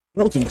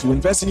Welcome to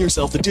Invest in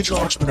Yourself, the Digital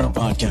Entrepreneur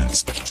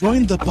Podcast.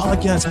 Join the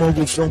podcast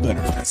mogul Phil Better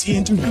as he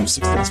interviews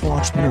successful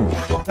entrepreneurs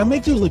that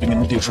make their living in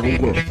the digital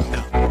world.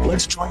 Now,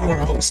 let's join your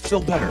host,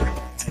 Phil Better,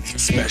 and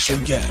his special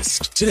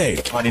guest today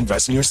on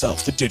Invest in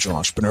Yourself, the Digital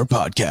Entrepreneur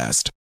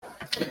Podcast.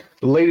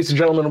 Ladies and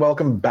gentlemen,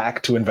 welcome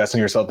back to Invest in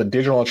Yourself, the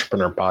Digital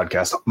Entrepreneur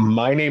Podcast.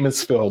 My name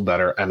is Phil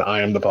Better, and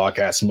I am the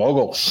podcast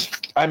mogul.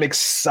 I'm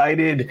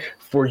excited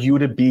for you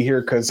to be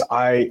here because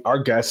our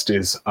guest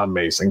is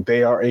amazing.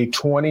 They are a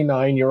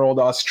 29-year-old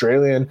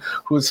Australian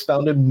who has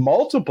founded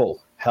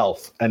multiple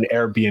health and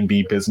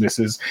Airbnb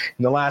businesses.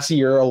 In the last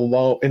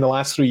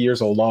 3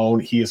 years alone,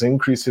 he has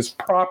increased his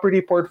property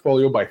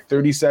portfolio by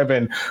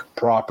 37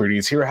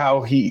 properties.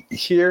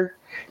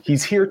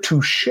 He's here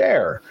to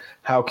share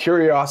how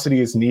curiosity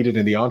is needed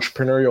in the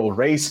entrepreneurial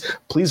race.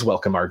 Please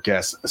welcome our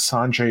guest,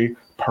 Sanjay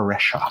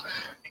Parasher.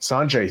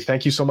 Sanjay,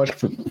 thank you so much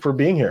for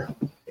being here.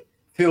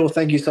 Phil,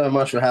 thank you so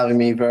much for having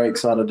me. Very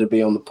excited to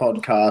be on the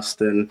podcast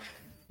and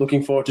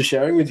looking forward to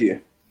sharing with you.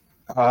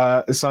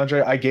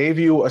 Sanjay, I gave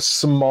you a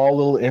small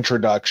little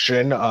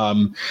introduction,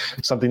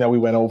 something that we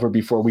went over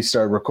before we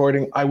started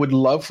recording. I would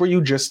love for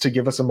you just to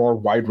give us a more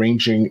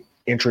wide-ranging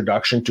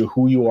introduction to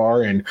who you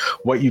are and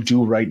what you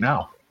do right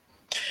now.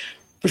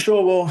 For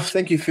sure. Well,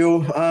 thank you,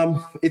 Phil.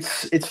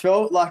 It's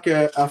felt like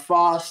a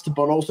fast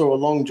but also a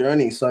long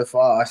journey so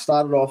far. I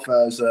started off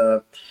as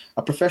a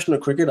professional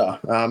cricketer.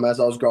 As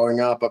I was growing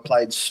up, I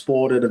played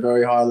sport at a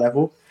very high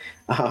level.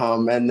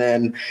 And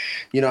then,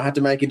 I had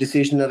to make a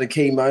decision at a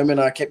key moment.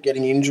 I kept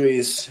getting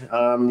injuries,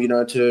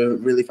 to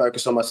really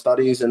focus on my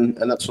studies, and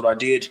that's what I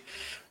did.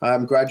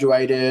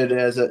 Graduated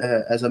as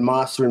a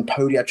master in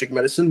podiatric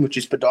medicine, which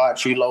is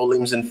podiatry, lower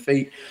limbs and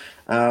feet.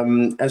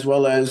 As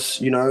well as,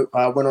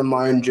 I went on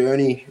my own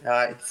journey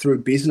through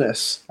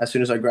business as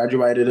soon as I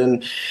graduated.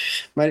 And,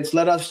 mate, it's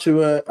led us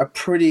to a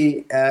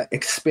pretty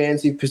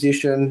expansive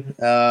position.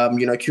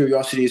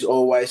 Curiosity has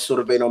always sort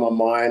of been on my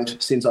mind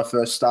since I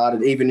first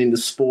started, even in the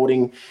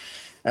sporting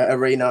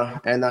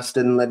arena. And that's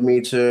then led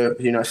me to,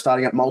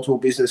 starting up multiple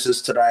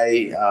businesses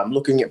today,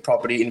 looking at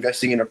property,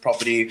 investing in a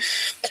property.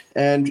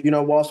 And,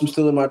 whilst I'm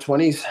still in my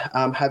 20s,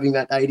 having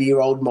that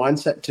 80-year-old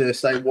mindset to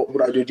say, what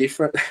would I do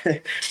different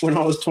when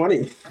I was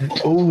 20?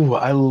 Oh,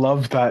 I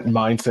love that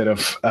mindset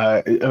of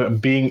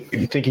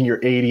thinking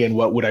you're 80 and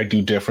what would I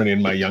do different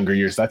in my younger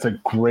years. That's a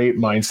great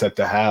mindset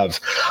to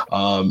have.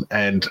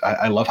 And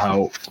I love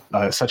how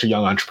such a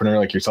young entrepreneur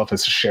like yourself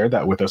has shared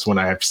that with us when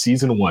I have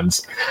season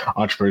one's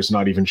entrepreneurs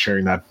not even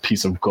sharing that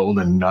piece of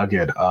golden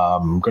nugget.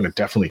 I'm going to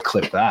definitely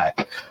clip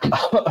that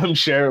and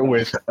share it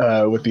with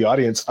the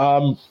audience.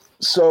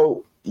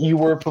 So you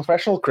were a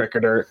professional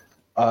cricketer,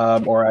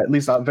 or at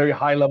least a very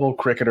high level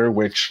cricketer,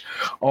 which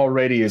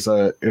already is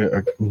a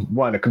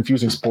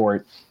confusing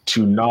sport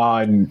to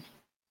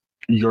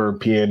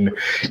non-European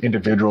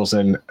individuals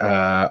and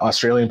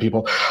Australian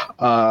people.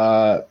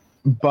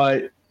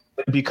 But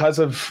because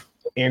of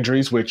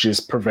injuries, which is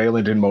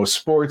prevalent in most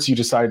sports, you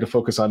decide to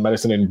focus on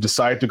medicine and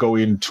decide to go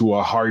into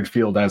a hard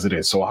field as it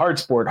is. So a hard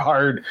sport,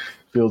 hard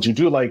field. You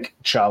do like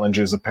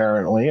challenges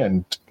apparently,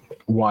 and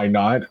why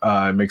not?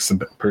 It makes the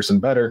person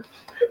better.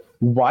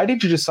 Why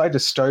did you decide to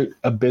start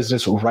a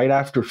business right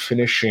after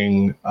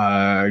finishing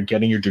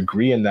getting your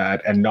degree in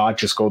that and not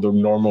just go the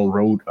normal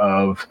route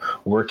of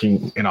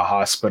working in a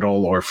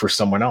hospital or for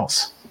someone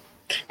else?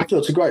 So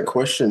it's a great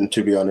question,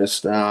 to be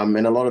honest.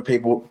 And a lot of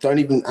people don't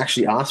even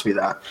actually ask me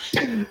that.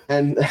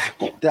 And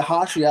the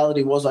harsh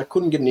reality was I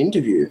couldn't get an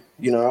interview.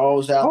 I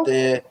was out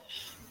there,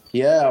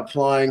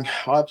 applying.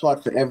 I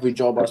applied for every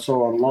job I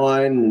saw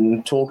online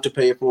and talked to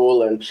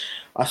people. And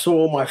I saw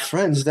all my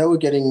friends, they were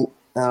getting,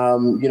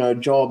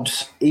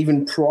 jobs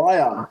even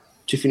prior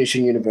to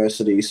finishing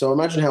university. So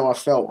imagine how I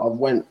felt. I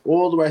went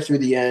all the way through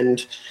the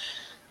end,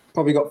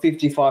 probably got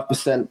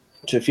 55%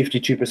 to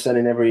 52%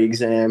 in every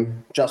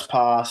exam, just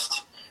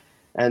passed,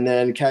 and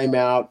then came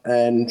out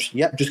and,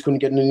 just couldn't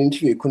get an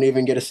interview, couldn't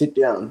even get a sit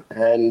down.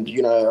 And,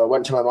 I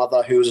went to my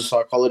mother, who was a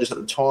psychologist at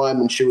the time,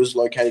 and she was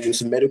located in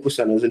some medical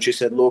centers. And she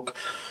said, look,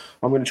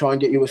 I'm going to try and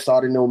get you a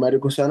start in a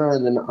medical center,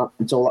 and then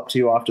it's all up to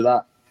you after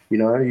that.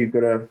 You've got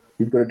to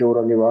do it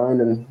on your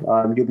own,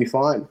 and you'll be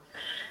fine.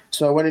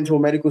 So I went into a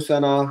medical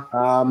center,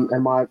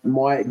 and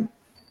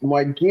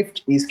my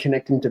gift is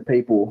connecting to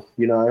people,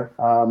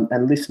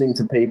 and listening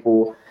to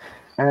people.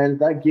 And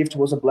that gift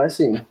was a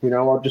blessing.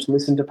 I'll just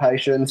listen to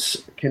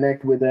patients,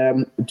 connect with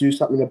them, do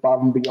something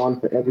above and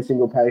beyond for every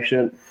single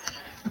patient.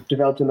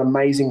 Developed an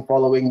amazing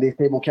following. These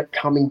people kept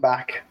coming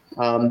back,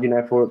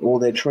 for all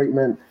their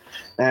treatment.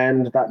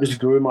 And that just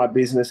grew my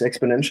business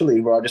exponentially,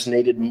 where I just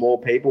needed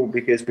more people,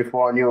 because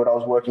before I knew it, I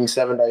was working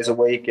 7 days a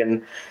week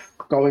and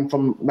going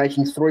from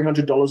making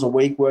 $300 a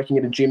week working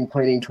at a gym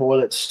cleaning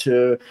toilets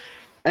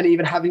and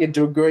even having a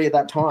degree at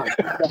that time.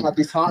 How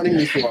disheartening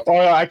this was. Oh,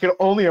 I can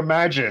only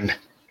imagine.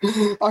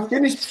 I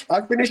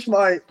finished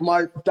my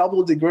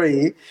double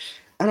degree,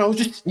 and I was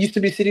just used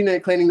to be sitting there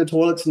cleaning the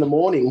toilets in the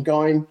morning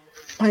going,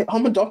 mate,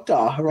 I'm a doctor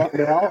right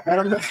now,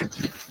 and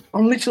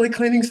I'm literally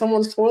cleaning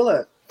someone's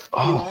toilet.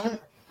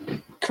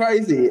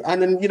 Crazy.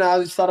 And then,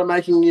 I started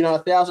making,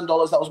 $1,000.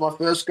 That was my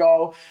first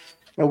goal.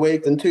 a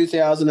week, then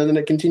 2,000, and then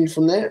it continued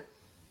from there.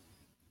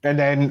 And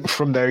then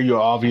from there, you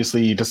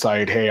obviously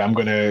decide, hey, I'm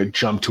going to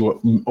jump to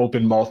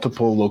open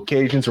multiple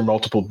locations or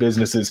multiple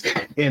businesses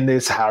in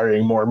this,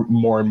 hiring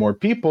more and more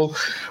people.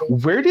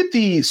 Where did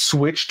the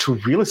switch to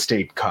real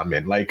estate come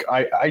in? Like,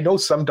 I know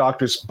some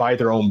doctors buy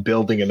their own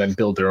building and then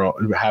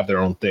have their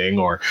own thing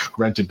or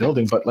rent a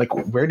building, but like,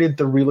 where did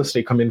the real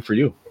estate come in for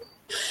you?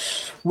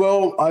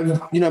 Well,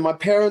 my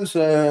parents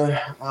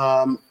are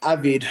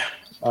avid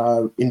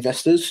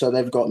investors, so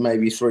they've got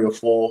maybe 3 or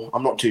 4.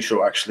 I'm not too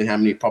sure actually how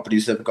many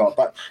properties they've got,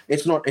 but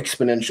it's not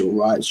exponential,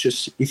 right? It's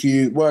just if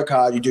you work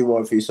hard, you do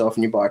well for yourself,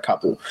 and you buy a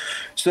couple.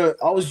 So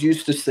I was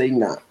used to seeing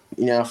that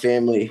in our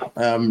family,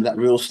 that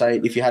real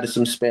estate. If you had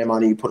some spare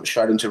money, you put it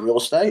straight into real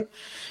estate.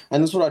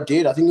 And that's what I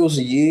did. I think it was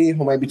a year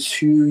or maybe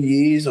 2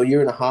 years or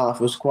year and a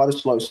half. It was quite a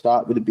slow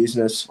start with the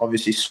business.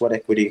 Obviously, sweat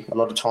equity, a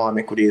lot of time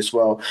equity as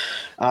well.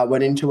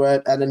 Went into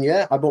it. And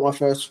then, I bought my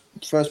first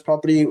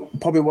property.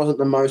 Probably wasn't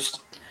the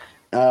most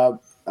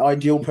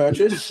ideal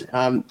purchase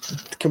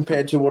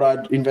compared to what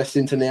I'd invest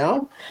into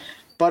now.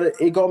 But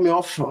it got me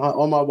off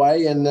on my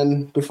way. And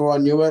then before I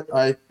knew it,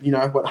 I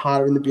went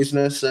harder in the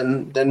business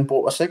and then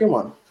bought a second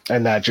one.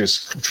 And that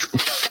just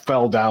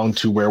fell down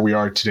to where we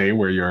are today,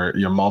 where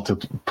your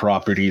multiple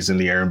properties in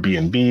the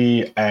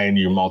Airbnb and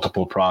your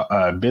multiple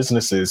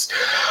businesses.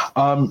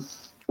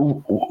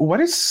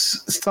 What is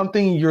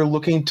something you're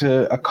looking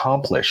to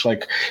accomplish?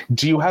 Like,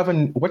 do you have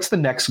what's the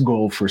next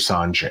goal for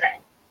Sanjay?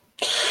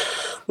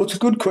 Well, it's a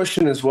good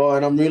question as well.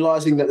 And I'm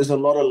realizing that there's a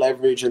lot of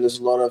leverage and there's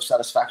a lot of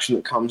satisfaction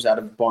that comes out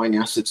of buying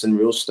assets in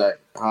real estate.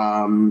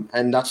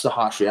 And that's the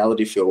harsh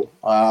reality, Phil.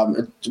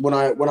 When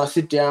I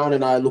sit down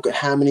and I look at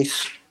how many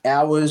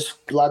hours,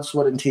 blood,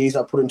 sweat and tears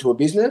I put into a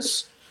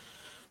business,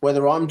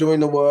 whether I'm doing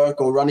the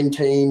work or running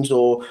teams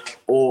or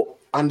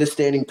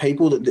understanding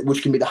people,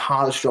 which can be the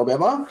hardest job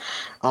ever,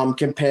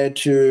 compared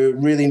to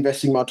really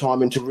investing my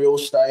time into real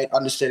estate,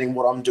 understanding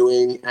what I'm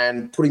doing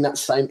and putting that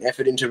same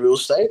effort into real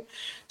estate,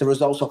 the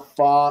results are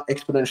far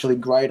exponentially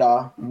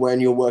greater when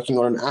you're working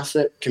on an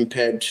asset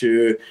compared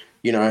to,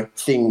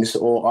 things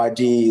or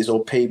ideas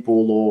or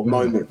people or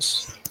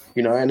moments.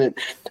 And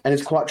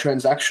it's quite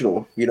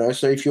transactional,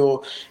 So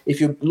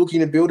if you're looking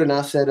to build an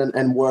asset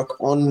and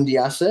work on the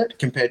asset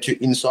compared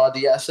to inside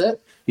the asset,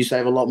 you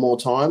save a lot more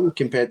time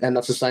and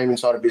that's the same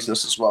inside a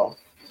business as well.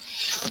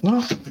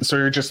 So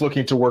you're just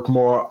looking to work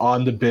more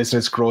on the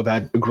business, grow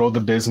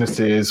the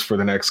businesses for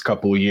the next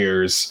couple of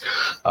years.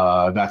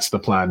 That's the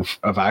plan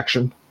of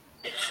action.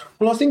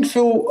 Well, I think,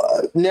 Phil,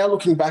 now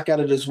looking back at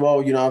it as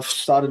well, I've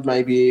started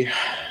maybe,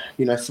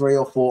 3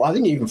 or 4, I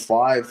think even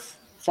 5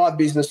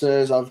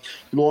 businesses. I've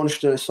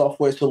launched a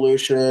software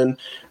solution.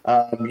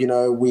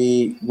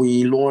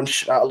 We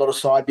launch a lot of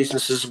side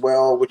businesses as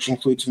well, which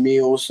includes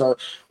meals. So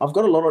I've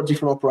got a lot of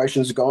different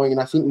operations going,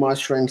 and I think my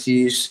strength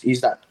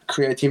is that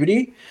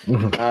creativity,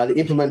 the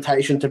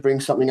implementation to bring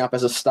something up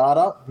as a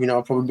startup.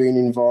 I've probably been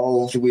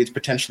involved with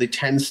potentially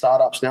 10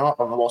 startups now.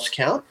 I've lost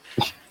count.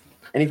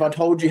 And if I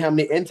told you how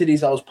many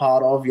entities I was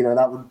part of,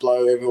 that would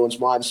blow everyone's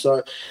mind.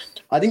 So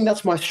I think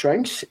that's my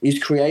strength,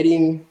 is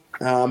creating,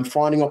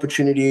 finding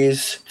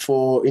opportunities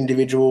for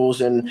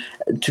individuals and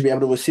to be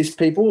able to assist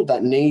people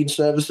that need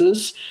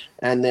services,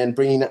 and then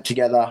bringing that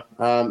together.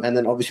 And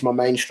then obviously my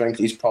main strength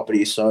is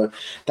property. So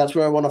that's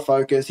where I want to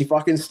focus. If I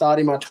can start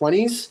in my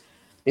 20s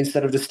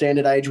instead of the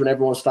standard age when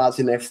everyone starts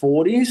in their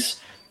 40s,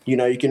 you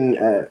can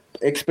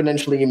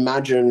exponentially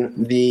imagine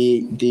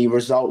the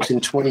results in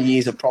 20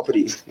 years of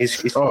property.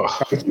 Crazy.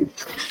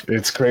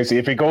 It's crazy.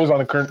 If it goes on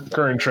the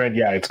current trend,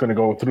 it's going to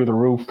go through the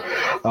roof.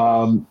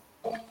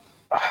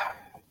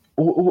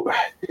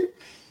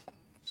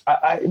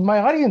 My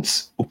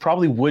audience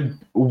probably would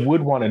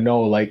want to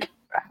know, like,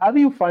 how do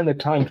you find the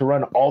time to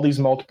run all these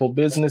multiple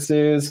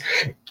businesses,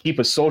 keep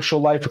a social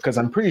life? Because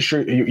I'm pretty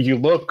sure you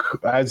look,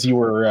 as you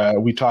were,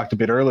 we talked a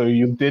bit earlier,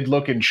 you did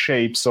look in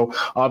shape. So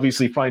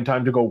obviously find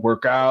time to go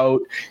work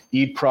out,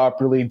 eat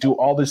properly, do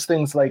all these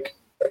things, like,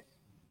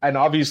 and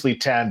obviously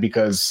tan,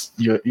 because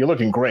you're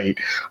looking great.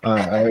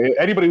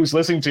 Anybody who's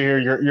listening to here,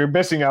 you're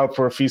missing out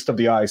for a feast of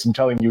the eyes. I'm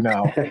telling you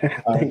now.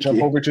 Jump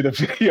over to the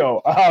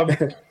video.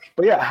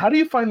 But yeah, how do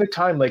you find the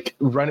time? Like,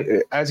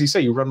 as you say,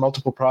 you run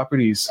multiple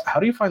properties. How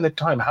do you find the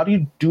time? How do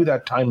you do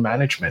that time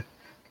management?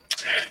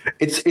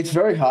 It's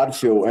very hard,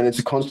 Phil, and it's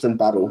a constant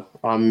battle.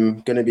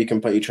 I'm going to be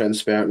completely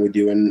transparent with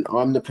you, and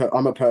I'm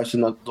a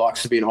person that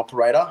likes to be an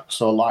operator,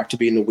 so I like to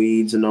be in the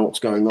weeds and know what's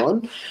going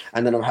on.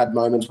 And then I've had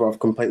moments where I've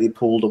completely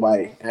pulled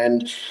away,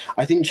 and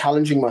I think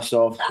challenging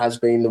myself has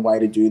been the way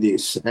to do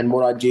this. And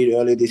what I did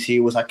earlier this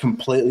year was I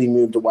completely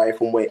moved away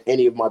from where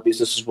any of my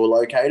businesses were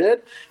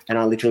located, and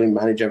I literally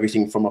manage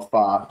everything from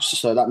afar.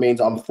 So that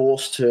means I'm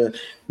forced to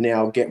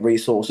now get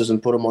resources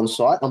and put them on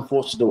site. I'm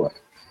forced to do it.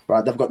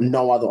 Right, they've got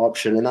no other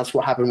option, and that's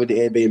what happened with the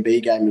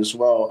Airbnb game as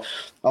well.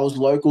 I was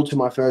local to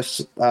my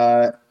first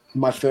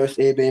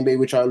Airbnb,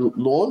 which I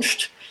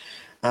launched,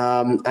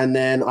 And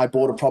then I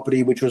bought a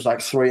property which was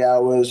like 3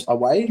 hours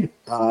away.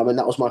 And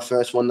that was my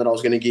first one that I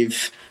was going to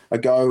give a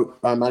go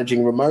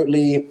managing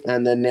remotely.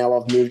 And then now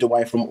I've moved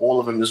away from all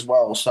of them as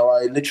well. So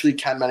I literally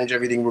can manage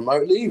everything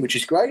remotely, which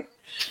is great.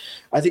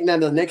 I think now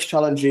the next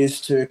challenge is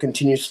to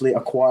continuously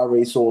acquire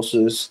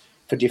resources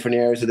for different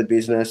areas of the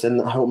business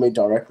and help me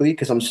directly,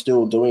 because I'm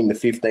still doing the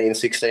 15,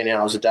 16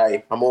 hours a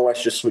day. I'm always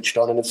just switched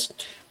on, and it's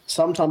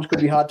sometimes could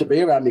be hard to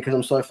be around me because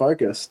I'm so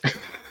focused.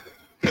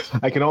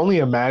 I can only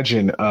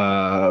imagine,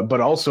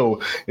 but also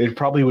it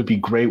probably would be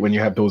great when you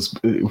have those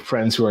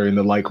friends who are in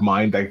the like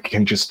mind that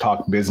can just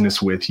talk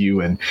business with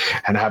you and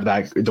have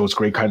those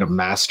great kind of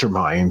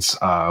masterminds,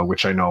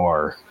 which I know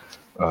are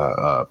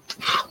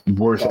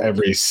worth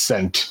every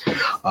cent.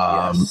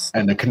 Yes.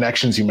 And the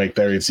connections you make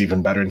there, it's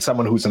even better. And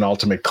someone who's an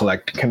ultimate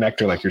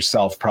connector like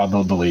yourself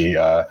probably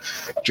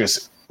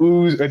just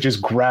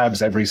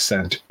grabs every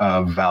cent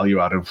of value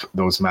out of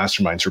those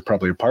masterminds you're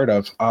probably a part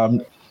of.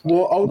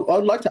 Well, I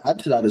would like to add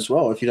to that as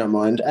well, if you don't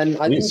mind. And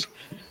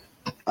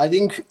I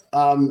think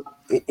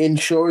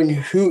ensuring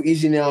who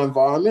is in our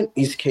environment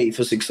is key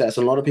for success.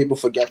 And a lot of people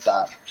forget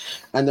that.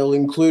 And they'll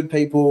include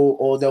people,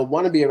 or they'll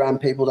want to be around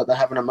people that they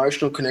have an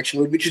emotional connection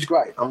with, which is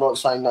great. I'm not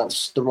saying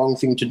that's the wrong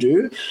thing to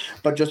do,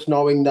 but just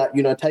knowing that,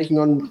 taking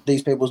on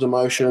these people's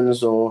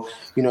emotions or,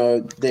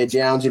 their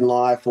downs in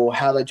life or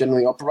how they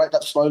generally operate,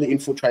 that slowly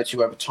infiltrates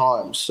you over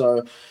time.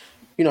 So,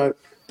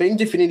 being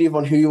definitive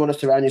on who you want to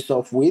surround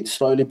yourself with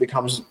slowly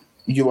becomes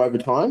you over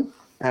time.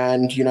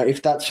 And,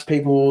 if that's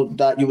people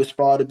that you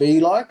aspire to be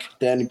like,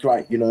 then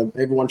great.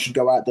 Everyone should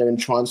go out there and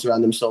try and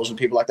surround themselves with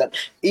people like that,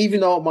 even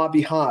though it might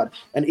be hard.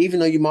 And even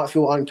though you might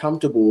feel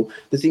uncomfortable,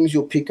 the things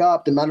you'll pick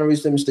up, the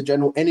mannerisms, the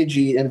general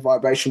energy and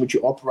vibration which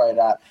you operate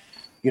at,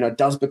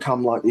 does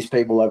become like these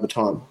people over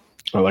time.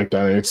 I like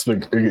that.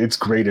 It's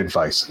great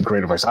advice.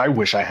 Great advice. I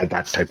wish I had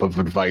that type of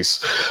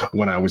advice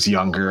when I was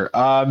younger,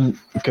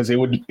 because it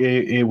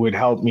would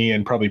help me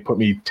and probably put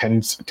me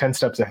 10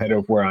 steps ahead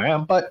of where I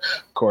am. But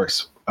of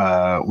course,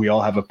 we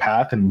all have a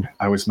path, and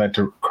I was meant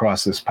to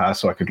cross this path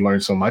so I could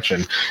learn so much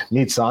and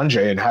meet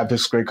Sanjay and have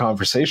this great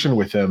conversation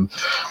with him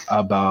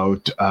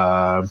about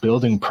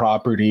building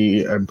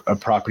a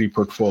property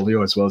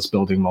portfolio as well as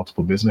building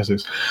multiple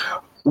businesses.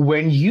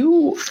 When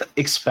you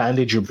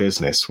expanded your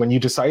business, when you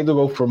decided to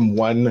go from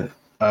one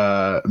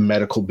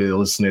medical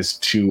business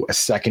to a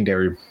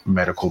secondary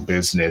medical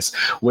business,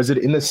 was it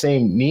in the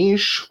same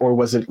niche, or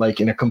was it like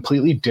in a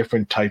completely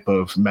different type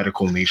of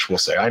medical niche, we'll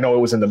say? I know it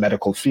was in the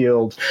medical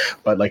field,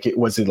 but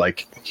was it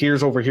like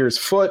over here's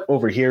foot,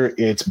 over here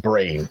it's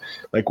brain,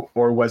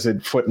 or was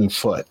it foot and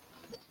foot?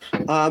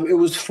 It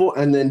was foot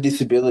and then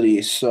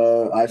disability.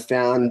 So I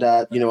found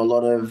that, a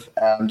lot of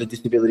the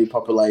disability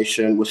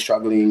population was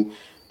struggling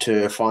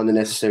to find the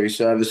necessary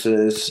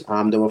services.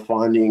 They were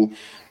finding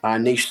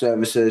niche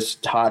services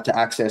hard to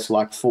access,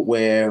 like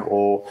footwear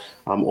or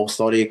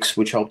orthotics,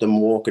 which help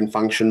them walk and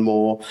function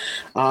more.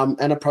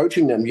 And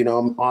approaching them,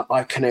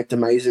 I connect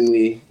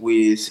amazingly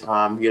with,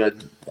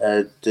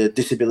 the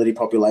disability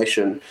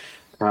population.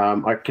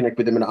 I connect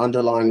with them at an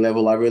underlying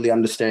level. I really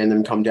understand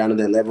them, come down to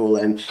their level.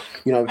 And,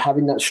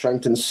 having that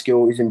strength and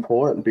skill is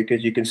important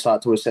because you can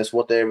start to assess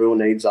what their real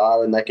needs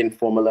are and they can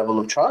form a level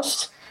of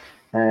trust.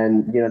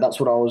 And, that's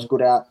what I was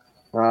good at.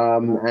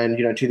 And,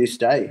 to this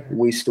day,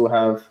 we still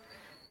have,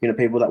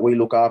 people that we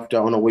look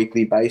after on a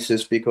weekly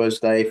basis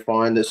because they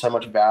find there's so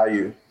much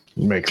value.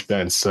 Makes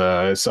sense.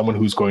 Someone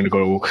who's going to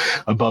go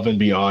above and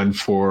beyond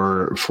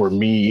for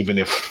me, even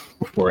if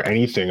for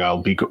anything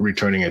I'll be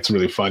returning. It's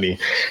really funny.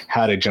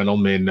 Had a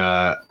gentleman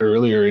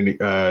earlier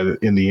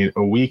in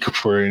a week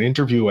for an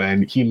interview,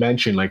 and he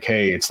mentioned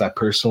hey, it's that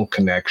personal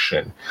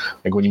connection.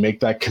 When you make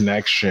that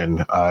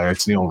connection,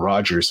 it's Neil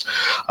Rogers.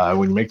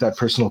 When you make that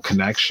personal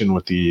connection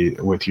with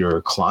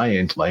your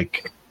client,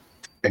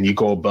 and you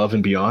go above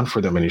and beyond for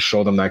them and you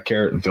show them that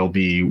care, they'll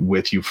be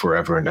with you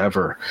forever and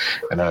ever.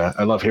 And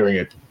I love hearing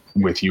it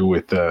with you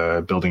with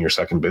building your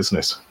second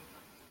business.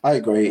 I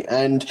agree.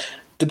 And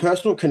the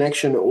personal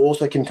connection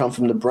also can come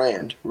from the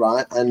brand,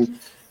 right? And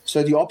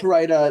so the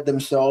operator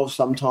themselves,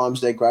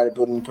 sometimes they're great at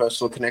building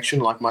personal connection,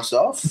 like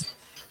myself.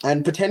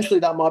 And potentially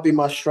that might be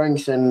my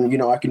strength,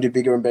 and, I can do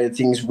bigger and better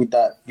things with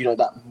that,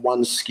 that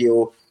one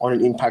skill on an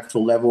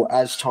impactful level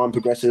as time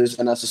progresses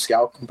and as the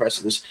scale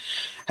compresses.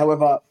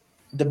 However,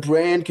 the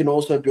brand can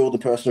also build a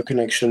personal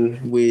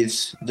connection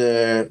with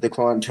the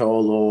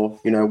clientele or,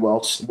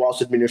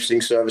 whilst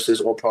administering services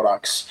or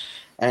products.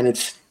 And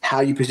it's how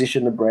you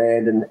position the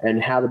brand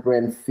and how the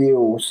brand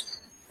feels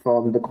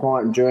from the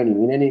client journey.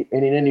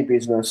 In any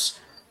business,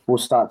 will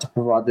start to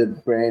provide the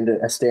brand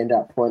a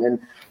standout point. And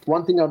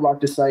one thing I'd like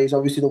to say is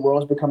obviously the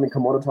world's becoming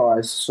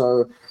commoditized.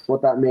 So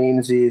what that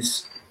means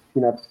is,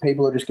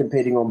 people are just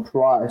competing on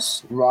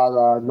price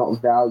rather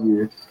not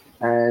value.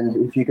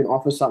 And if you can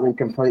offer something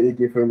completely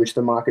different, which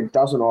the market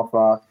doesn't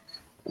offer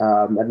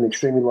at an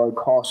extremely low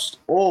cost,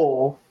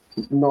 or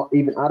not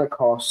even at a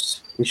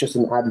cost, it's just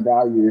an added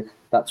value,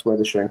 that's where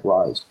the strength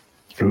lies.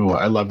 Ooh,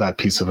 I love that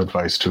piece of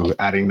advice too.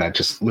 Adding that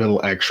just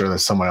little extra that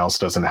someone else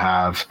doesn't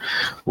have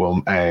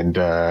will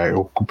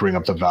it'll bring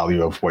up the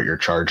value of what you're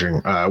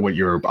charging, what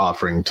you're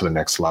offering to the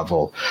next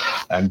level,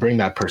 and bring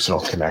that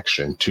personal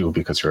connection too,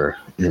 because you're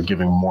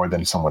giving more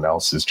than someone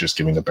else is just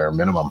giving the bare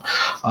minimum.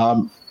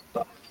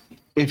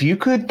 If you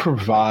could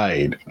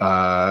provide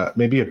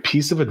maybe a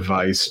piece of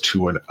advice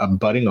to a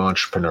budding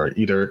entrepreneur,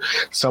 either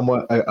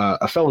someone,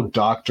 a fellow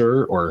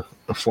doctor or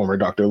a former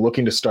doctor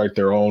looking to start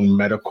their own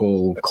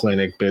medical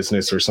clinic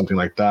business or something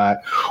like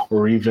that,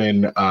 or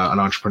even an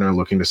entrepreneur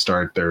looking to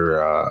start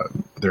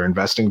their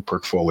investing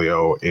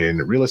portfolio in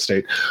real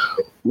estate,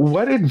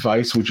 what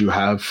advice would you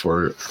have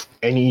for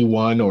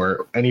anyone,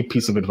 or any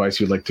piece of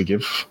advice you'd like to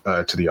give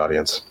to the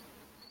audience?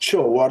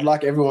 Sure. Well, I'd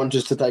like everyone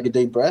just to take a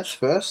deep breath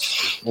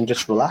first and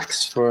just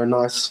relax for a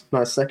nice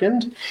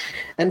second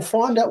and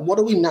find out, what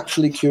are we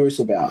naturally curious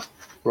about,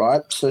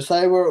 right? So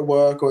say we're at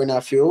work or in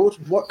our field,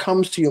 what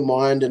comes to your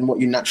mind and what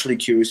you're naturally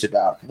curious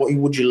about? What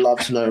would you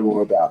love to know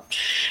more about?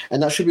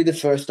 And that should be the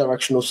first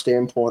directional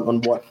standpoint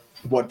on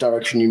what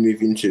direction you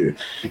move into,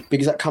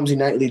 because that comes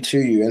innately to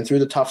you. And through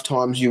the tough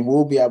times, you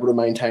will be able to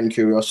maintain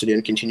curiosity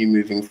and continue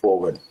moving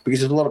forward, because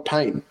there's a lot of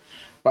pain,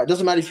 right? It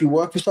doesn't matter if you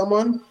work for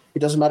someone. It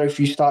doesn't matter if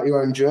you start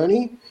your own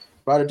journey,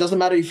 right? It doesn't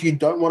matter if you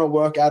don't want to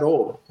work at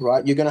all,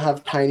 right? You're going to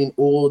have pain in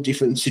all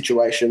different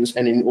situations,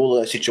 and in all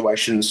of those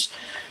situations,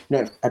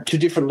 at two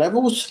different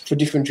levels for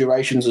different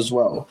durations as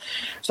well.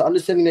 So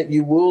understanding that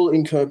you will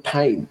incur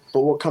pain,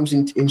 but what comes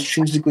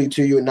intrinsically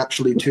to you and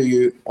naturally to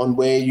you on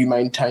where you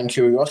maintain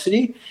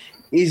curiosity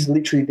is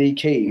literally the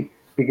key,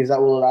 because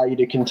that will allow you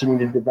to continue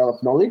to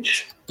develop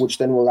knowledge, which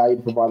then will allow you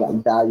to provide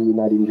that value in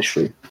that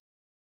industry.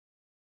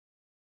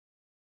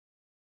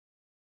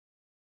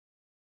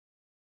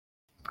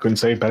 Couldn't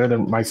say it better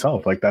than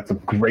myself. Like, that's a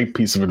great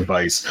piece of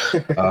advice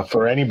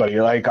for anybody.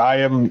 Like,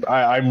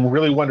 I'm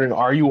really wondering,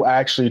 are you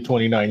actually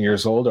 29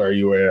 years old, or are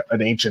you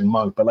an ancient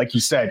monk? But like you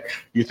said,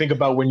 you think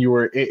about when you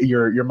were,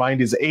 your mind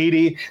is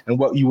 80, and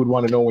what you would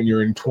want to know when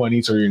you're in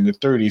 20s or you're in the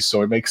 30s.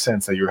 So it makes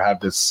sense that you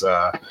have this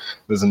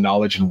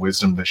knowledge and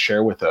wisdom to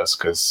share with us,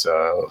 because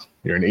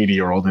you're an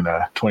 80-year-old in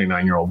a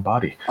 29-year-old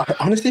body. I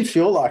honestly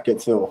feel like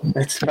it, Phil.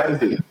 It's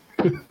crazy.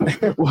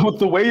 Well,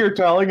 the way you're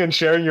telling and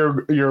sharing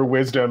your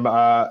wisdom,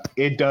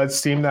 it does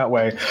seem that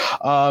way.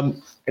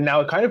 And now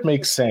it kind of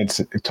makes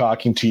sense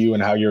talking to you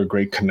and how you're a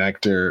great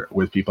connector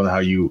with people, and how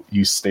you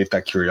state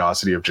that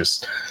curiosity of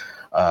just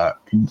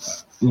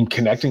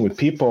connecting with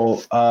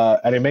people.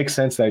 And it makes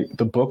sense that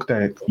the book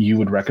that you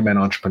would recommend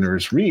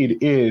entrepreneurs read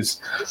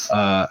is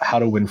How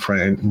to Win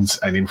Friends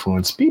and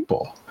Influence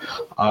People.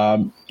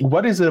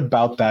 What is it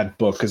about that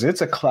book? Because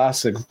it's a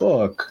classic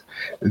book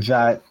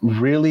that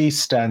really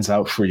stands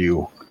out for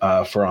you,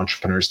 for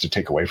entrepreneurs to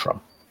take away from.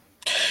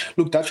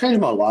 Look, that changed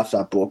my life,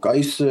 that book.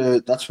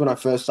 That's when I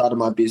first started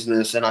my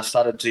business, and I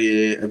started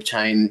to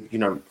obtain,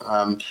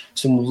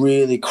 some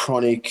really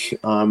chronic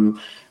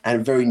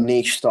and very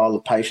niche style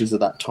of patients at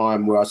that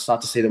time, where I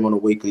start to see them on a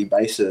weekly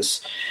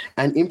basis.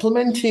 And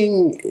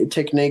implementing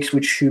techniques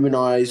which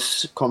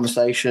humanize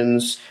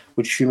conversations,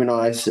 which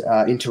humanize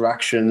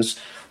interactions,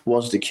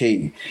 was the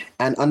key.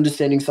 And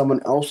understanding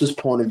someone else's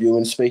point of view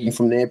and speaking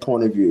from their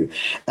point of view.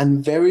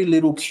 And very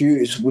little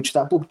cues, which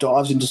that book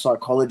dives into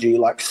psychology,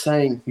 like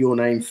saying your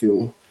name,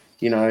 Phil.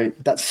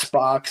 That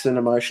sparks an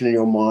emotion in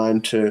your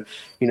mind to,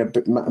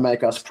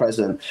 make us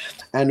present,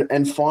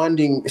 and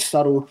finding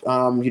subtle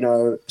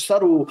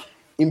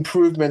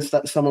improvements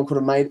that someone could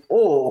have made,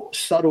 or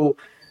subtle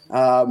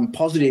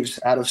positives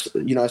out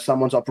of,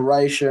 someone's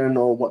operation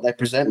or what they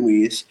present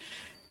with,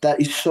 that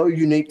is so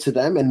unique to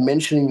them, and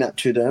mentioning that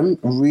to them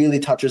really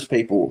touches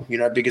people,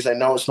 because they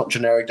know it's not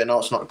generic, they know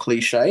it's not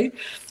cliche,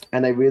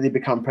 and they really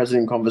become present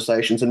in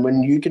conversations. And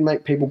when you can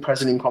make people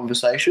present in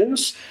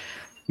conversations,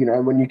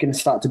 when you can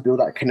start to build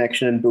that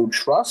connection and build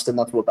trust, and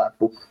that's what that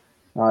book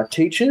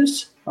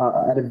teaches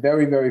at a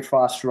very, very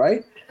fast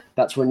rate,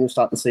 that's when you'll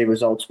start to see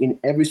results in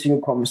every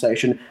single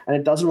conversation. And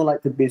it doesn't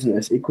relate to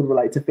business. It could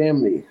relate to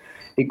family.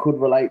 It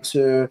could relate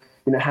to,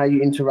 how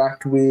you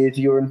interact with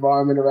your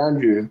environment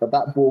around you. But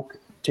that book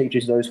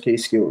teaches those key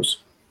skills.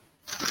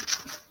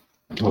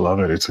 I love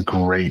it. It's a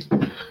great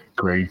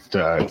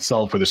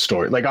sell for the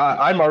story. Like,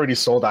 I'm already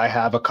sold. I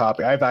have a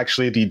copy. I have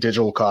actually the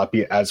digital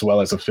copy as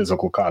well as a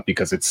physical copy,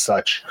 because it's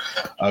such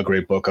a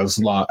great book, as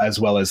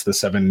well as the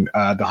seven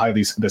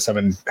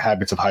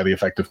habits of highly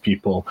effective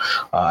people.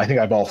 I think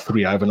I have all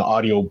three. I have an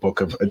audio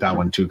book of that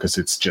one too, because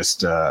it's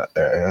just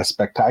a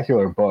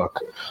spectacular book.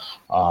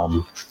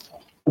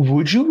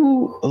 Would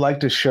you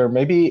like to share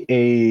maybe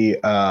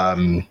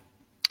a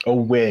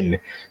win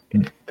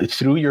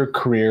through your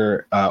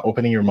career,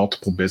 opening your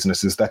multiple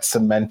businesses, that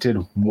cemented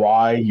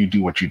why you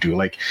do what you do,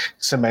 like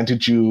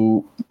cemented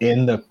you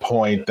in the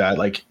point that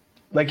like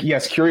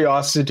yes,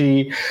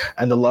 curiosity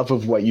and the love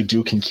of what you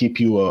do can keep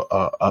you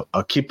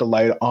keep the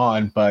light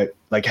on, but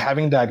like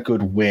having that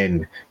good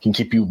win can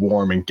keep you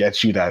warm and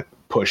gets you that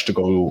push to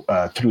go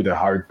through the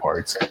hard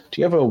parts.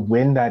 Do you have a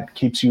win that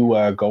keeps you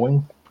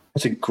going?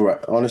 That's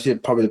honestly,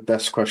 probably the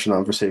best question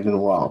I've received in a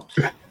while.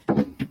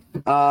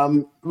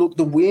 Look,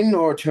 the win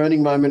or a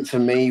turning moment for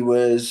me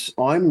was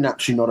I'm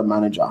naturally not a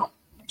manager.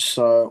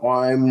 So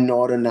I'm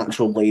not a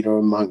natural leader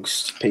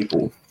amongst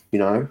people,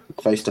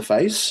 face to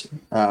face.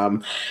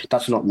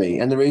 That's not me.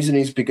 And the reason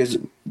is because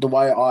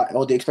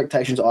the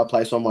expectations I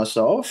place on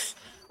myself,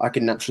 I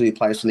can naturally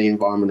place in the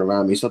environment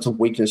around me. So that's a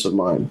weakness of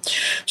mine.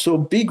 So a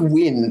big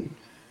win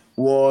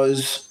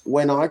was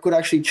when I could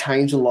actually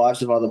change the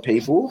lives of other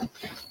people,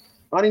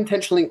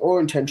 unintentionally or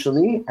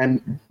intentionally,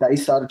 and they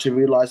started to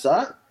realize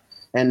that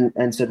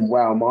and said,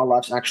 wow, my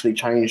life's actually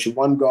changed.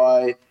 One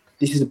guy,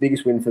 this is the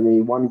biggest win for me,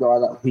 one guy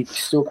that he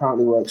still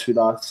currently works with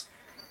us.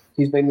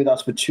 He's been with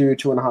us for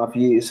 2.5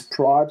 years.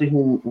 Prior to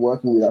him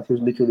working with us, he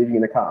was literally living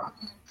in a car.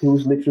 He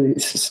was literally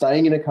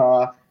staying in a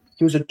car.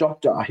 He was a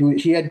doctor.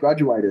 He had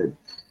graduated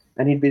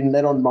and he'd been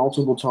let on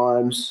multiple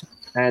times.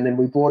 And then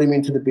we brought him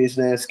into the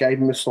business, gave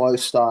him a slow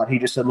start. He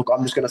just said, look,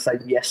 I'm just going to say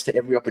yes to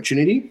every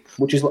opportunity,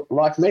 which is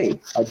like me.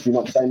 I do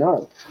not say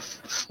no.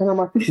 And I'm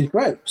like, this is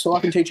great. So I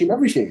can teach him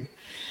everything.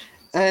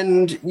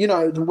 And,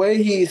 the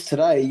way he is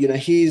today,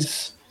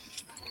 he's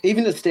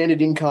even the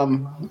standard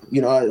income,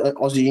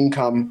 Aussie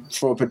income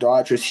for a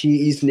podiatrist,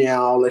 he is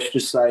now, let's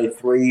just say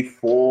 3,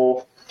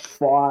 4,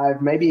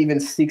 5, maybe even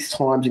 6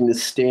 times in the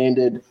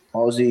standard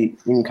Aussie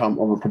income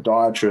of a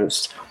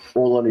podiatrist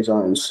all on his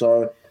own.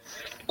 So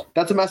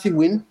that's a massive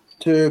win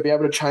to be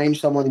able to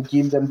change someone and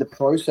give them the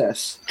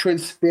process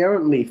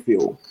transparently,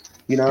 Phil.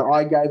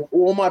 I gave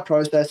all my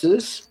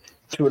processes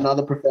to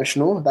another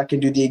professional that can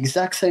do the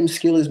exact same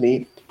skill as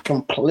me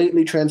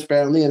completely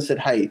transparently and said,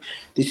 hey,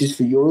 this is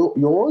for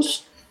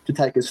yours to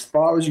take as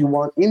far as you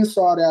want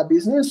inside our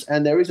business,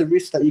 and there is a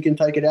risk that you can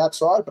take it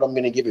outside, but I'm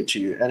going to give it to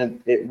you.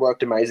 And it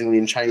worked amazingly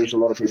and changed a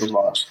lot of people's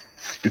lives.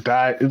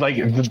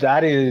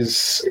 That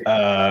is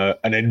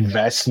an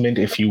investment,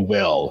 if you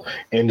will,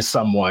 in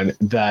someone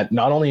that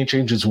not only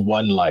changes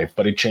one life,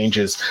 but it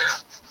changes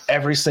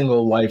every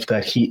single life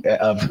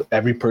of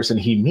every person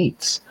he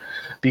meets.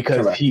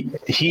 Because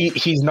Correct.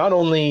 he's not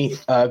only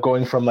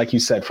going from, like you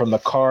said, from the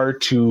car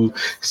to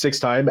 6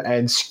 time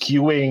and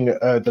skewing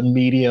the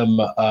medium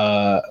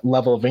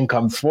level of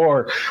income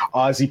for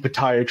Aussie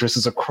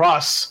podiatrists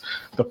across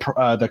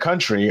the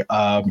country,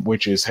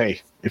 which is,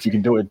 hey, if you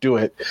can do it, do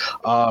it.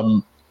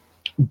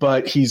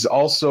 But he's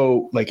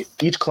also, like,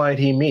 each client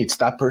he meets,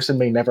 that person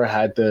may never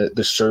had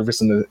the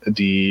service and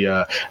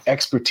the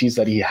expertise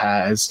that he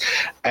has,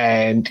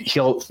 and he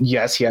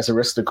has a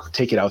risk to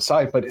take it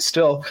outside, but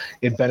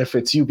it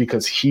benefits you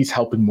because he's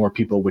helping more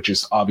people, which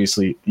is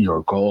obviously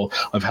your goal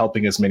of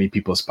helping as many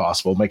people as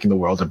possible, making the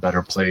world a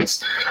better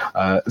place.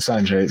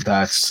 Sanjay,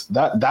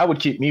 that would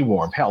keep me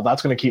warm. Hell,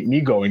 that's going to keep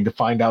me going to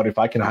find out if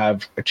I can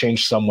have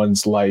change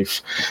someone's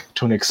life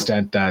to an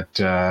extent that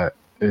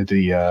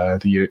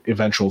the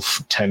eventual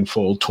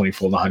 10-fold,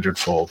 20-fold,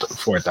 100-fold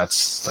for it.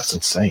 That's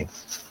insane.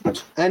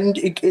 And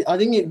I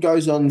think it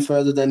goes on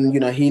further than,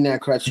 he now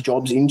creates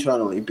jobs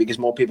internally because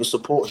more people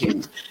support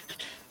him.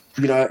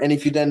 And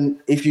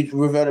if you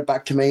revert it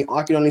back to me,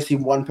 I can only see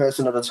one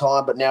person at a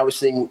time, but now we're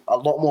seeing a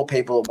lot more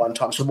people at one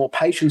time. So more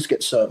patients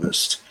get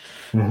serviced.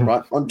 Mm-hmm.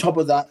 Right. On top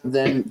of that,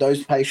 then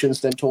those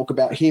patients then talk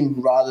about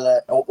him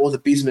or the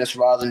business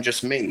rather than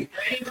just me.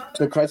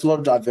 So it creates a lot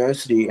of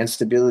diversity and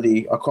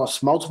stability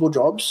across multiple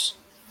jobs,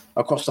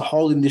 across the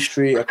whole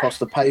industry, across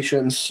the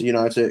patients.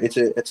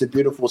 It's a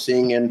beautiful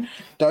thing. And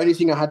the only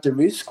thing I had to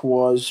risk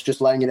was just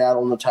laying it out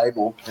on the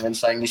table and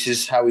saying, this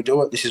is how we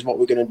do it. This is what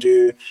we're going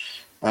to do.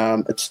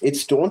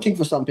 It's daunting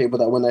for some people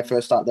that when they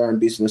first start their own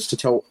business to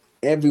tell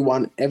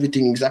everyone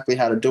everything exactly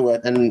how to do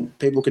it, and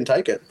people can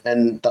take it.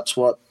 And that's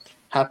what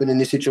happened in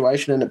this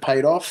situation, and it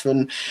paid off.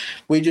 And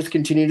we just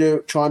continue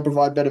to try and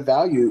provide better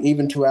value,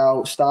 even to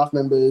our staff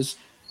members,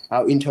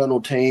 our internal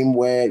team,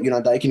 where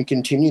they can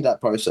continue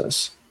that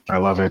process. I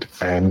love it,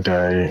 and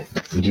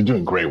you're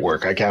doing great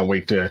work. I can't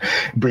wait to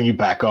bring you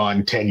back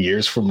on 10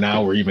 years from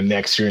now, or even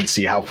next year, and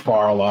see how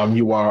far along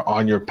you are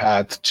on your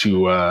path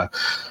to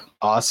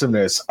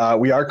awesomeness.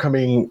 We are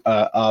coming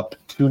up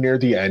too near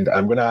the end.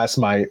 I'm going to ask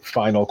my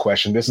final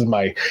question. This is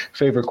my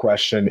favorite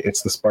question.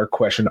 It's the spark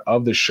question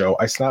of the show.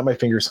 I snap my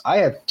fingers. I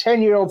have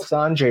 10-year-old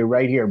Sanjay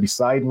right here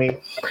beside me.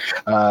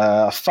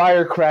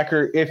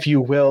 Firecracker, if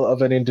you will,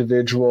 of an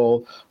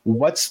individual.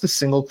 What's the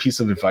single piece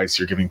of advice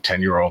you're giving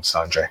 10-year-old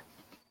Sanjay?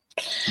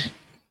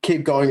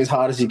 Keep going as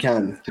hard as you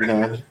can.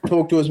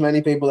 Talk to as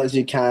many people as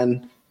you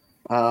can.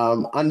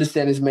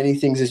 Understand as many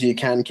things as you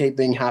can. Keep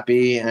being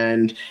happy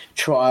and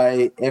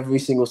try every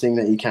single thing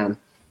that you can.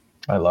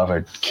 I love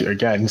it.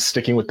 Again,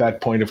 sticking with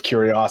that point of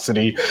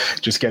curiosity,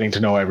 just getting to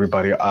know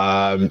everybody.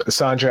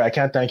 Sanjay, I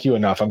can't thank you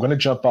enough. I'm going to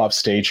jump off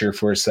stage here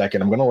for a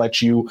second. I'm going to let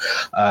you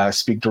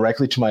speak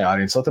directly to my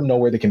audience. Let them know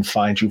where they can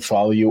find you,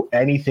 follow you,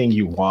 anything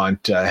you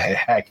want.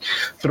 Heck,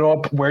 throw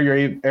up where your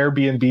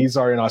Airbnbs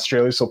are in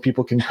Australia so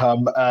people can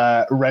come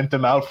rent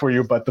them out for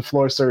you. But the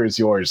floor, sir, is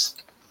yours.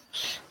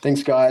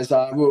 Thanks, guys.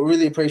 We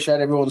really appreciate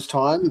everyone's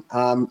time.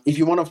 If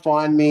you want to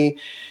find me,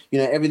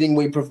 everything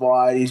we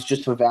provide is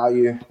just for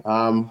value.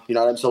 I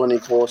don't sell any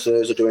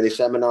courses or do any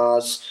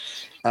seminars.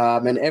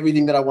 And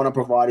everything that I want to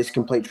provide is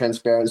complete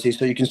transparency.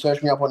 So you can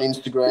search me up on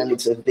Instagram.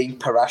 It's the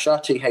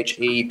Parasher, Theparasher.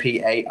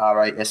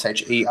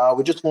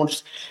 We just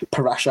launched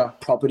Parasher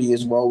Property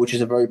as well, which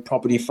is a very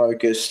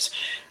property-focused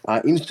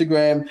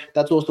Instagram.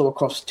 That's also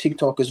across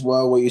TikTok as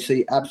well, where you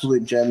see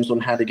absolute gems on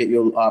how to get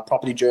your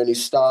property journey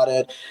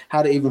started,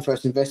 how to even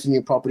first invest in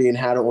your property, and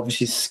how to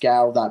obviously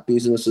scale that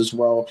business as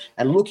well,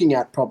 and looking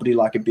at property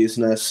like a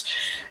business.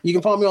 You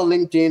can find me on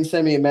LinkedIn,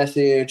 send me a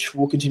message.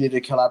 We'll continue to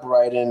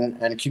collaborate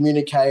and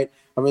communicate.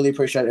 I really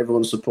appreciate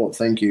everyone's support.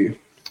 Thank you.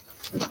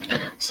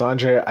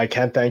 Sanjay, I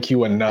can't thank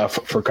you enough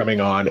for coming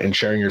on and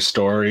sharing your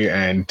story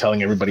and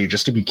telling everybody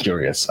just to be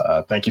curious.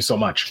 Thank you so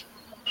much.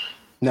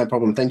 No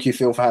problem. Thank you,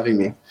 Phil, for having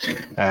me.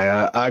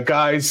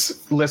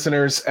 Guys,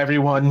 listeners,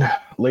 everyone,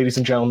 ladies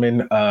and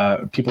gentlemen,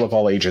 people of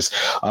all ages,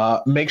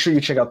 make sure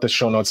you check out the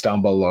show notes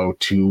down below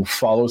to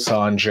follow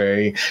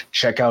Sanjay,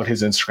 check out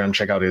his Instagram,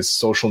 check out his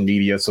social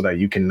media so that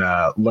you can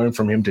learn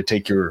from him to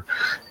take your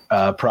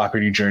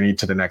property journey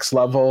to the next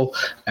level.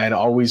 And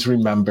always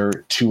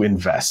remember to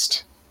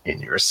invest in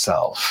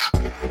yourself.